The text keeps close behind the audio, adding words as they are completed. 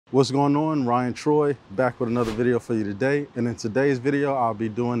What's going on? Ryan Troy back with another video for you today. And in today's video, I'll be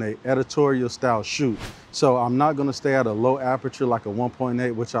doing a editorial style shoot. So I'm not gonna stay at a low aperture like a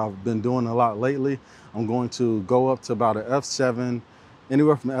 1.8, which I've been doing a lot lately. I'm going to go up to about an f7,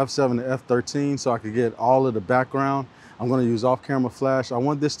 anywhere from f7 to f13, so I could get all of the background. I'm gonna use off-camera flash. I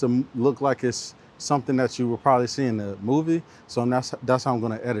want this to look like it's something that you will probably see in the movie. So that's how I'm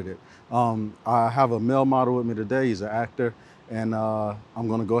gonna edit it. I have a male model with me today. He's an actor. And I'm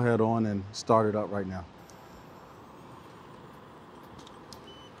gonna go ahead on and start it up right now.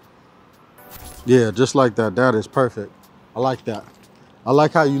 Yeah, just like that. That is perfect. I like that. I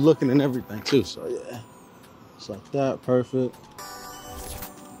like how you looking and everything too. So yeah, just like that, perfect.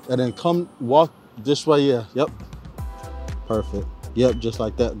 And then come walk this way. Yeah, yep, perfect. Yep, just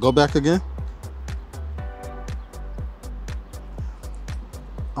like that. Go back again.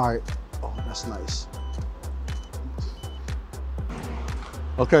 All right. Oh, that's nice.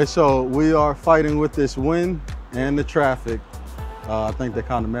 Okay, so we are fighting with this wind and the traffic. I think they're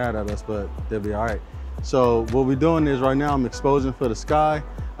kind of mad at us, but they'll be all right. So what we're doing is right now I'm exposing for the sky.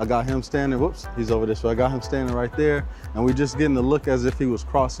 I got him standing, whoops, he's over this way. I got him standing right there, and we're just getting the look as if he was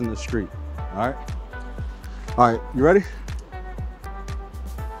crossing the street, all right? All right, you ready?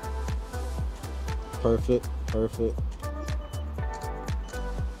 Perfect, perfect.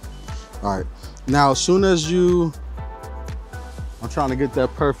 All right, now as soon as I'm trying to get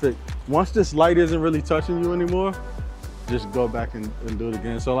that perfect. Once this light isn't really touching you anymore, just go back and do it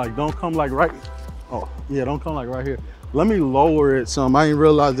again. So like, don't come like right, oh yeah, don't come like right here. Let me lower it some. I didn't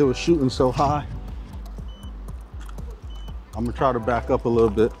realize it was shooting so high. I'm gonna try to back up a little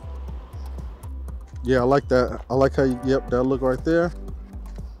bit. Yeah, I like that. I like how you, yep, that look right there.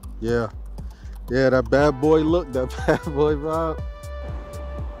 Yeah, yeah, that bad boy look, that bad boy vibe.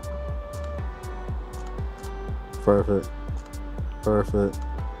 Perfect. Perfect.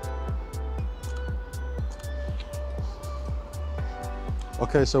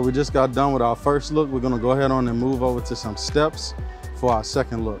 Okay, so we just got done with our first look. We're gonna go ahead on and move over to some steps for our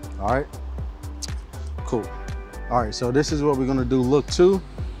second look, all right? Cool. All right, so this is what we're gonna do look two.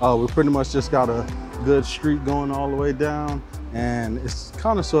 We pretty much just got a good street going all the way down, and it's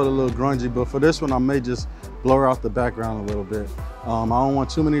kind of sort of a little grungy, but for this one, I may just blur out the background a little bit. I don't want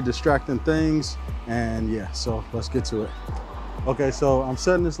too many distracting things, and yeah, so let's get to it. Okay, so I'm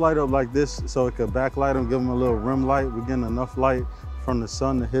setting this light up like this so it could backlight him, give him a little rim light. We're getting enough light from the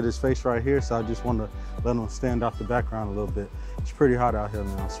sun to hit his face right here, so I just want to let him stand out the background a little bit. It's pretty hot out here,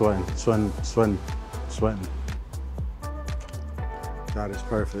 man. I'm sweating, sweating, sweating, sweating. That is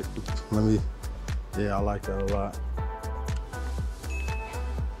perfect. Let me, yeah, I like that a lot.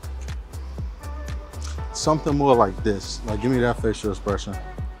 Something more like this. Like, give me that facial expression.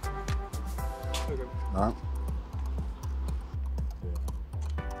 Okay. All right.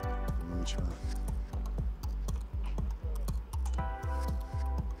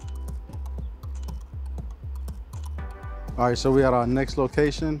 All right, so we at our next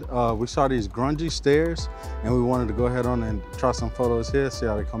location. We saw these grungy stairs, and we wanted to go ahead on and try some photos here, see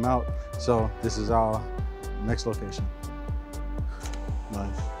how they come out. So this is our next location.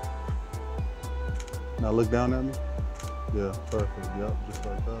 Nice. Now look down at me. Yeah, perfect. Yep, just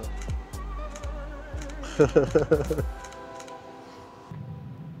like that.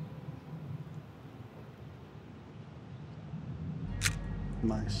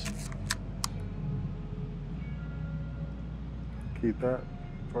 Nice. Keep that.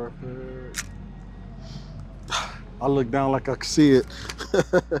 Perfect. I look down like I can see it.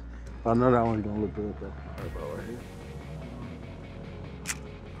 I know that one's gonna look good though. Right about right here.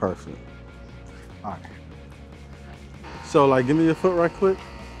 Perfect. All right. So like, give me your foot right quick.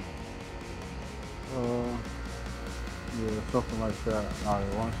 Yeah, something like that. All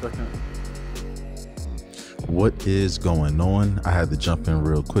right, 1 second. What is going on? I had to jump in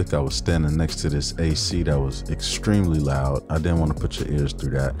real quick. I was standing next to this AC that was extremely loud. I didn't want to put your ears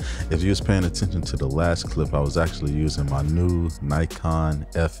through that. If you was paying attention to the last clip, I was actually using my new Nikon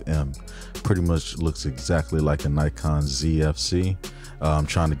FM. Pretty much looks exactly like a Nikon ZFC. I'm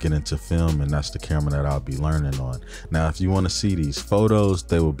trying to get into film, and that's the camera that I'll be learning on. Now, if you want to see these photos,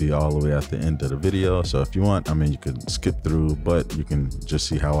 they will be all the way at the end of the video. So if you want, I mean, you can skip through, but you can just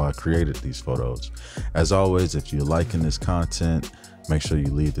see how I created these photos. As always, if you're liking this content, make sure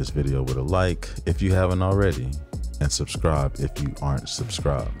you leave this video with a like if you haven't already, and subscribe if you aren't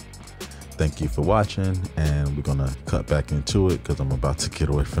subscribed. Thank you for watching, and we're gonna cut back into it because I'm about to get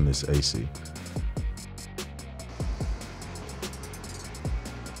away from this AC.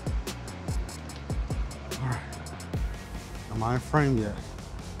 Am I in frame yet?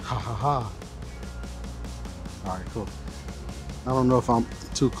 Ha ha ha. All right, cool. I don't know if I'm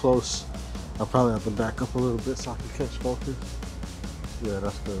too close. I'll probably have to back up a little bit so I can catch focus. Yeah,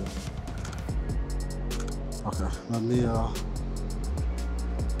 that's good. Okay, let me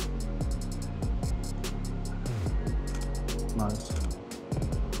nice.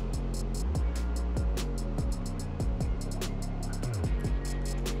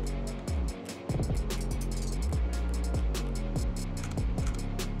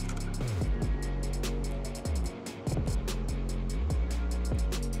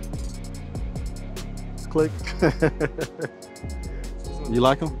 Click. You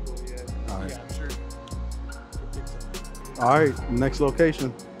like them? All right. All right, next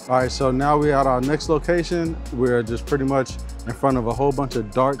location. All right, so now we're at our next location. We're just pretty much in front of a whole bunch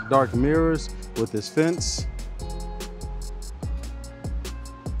of dark mirrors with this fence.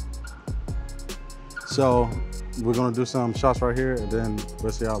 So we're gonna do some shots right here and then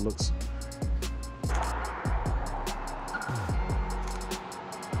we'll see how it looks.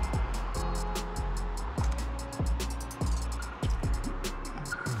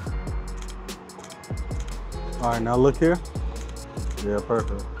 All right, now look here. Yeah,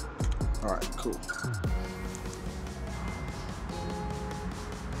 perfect. All right, cool.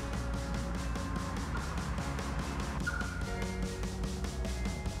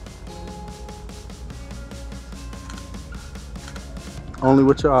 Only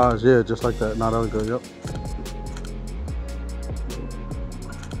with your eyes, yeah, just like that. Now that was good, yep.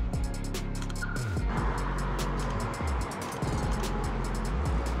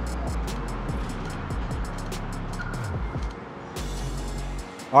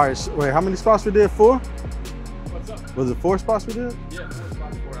 All right, so wait, how many spots we did? 4? What's up? Was it 4 spots we did? Yeah, 4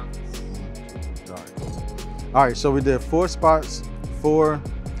 spots, 4 outfits. All right, cool. All right, so we did 4 spots, 4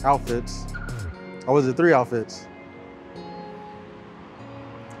 outfits. Or was it 3 outfits?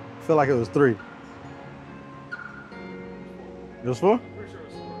 I feel like it was 3. It was 4? Pretty sure it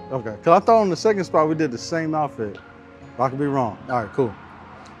was 4. Okay, because I thought on the second spot we did the same outfit. But I could be wrong. All right, cool.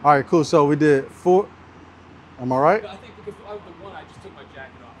 All right, cool. So we did 4. Am I right? I think because of the one, I just took my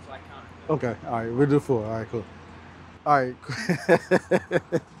jacket off, so I counted that. Okay, all right, we'll do 4. All right, cool. All right.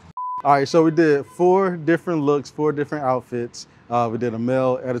 All right, so we did 4 different looks, 4 different outfits. We did a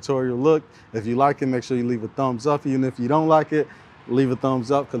male editorial look. If you like it, make sure you leave a thumbs up. Even if you don't like it, leave a thumbs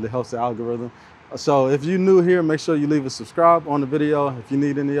up because it helps the algorithm. So if you're new here, make sure you leave a subscribe on the video. If you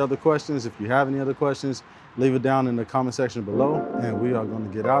need any other questions, if you have any other questions, leave it down in the comment section below. And we are going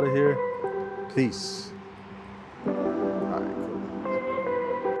to get out of here. Peace.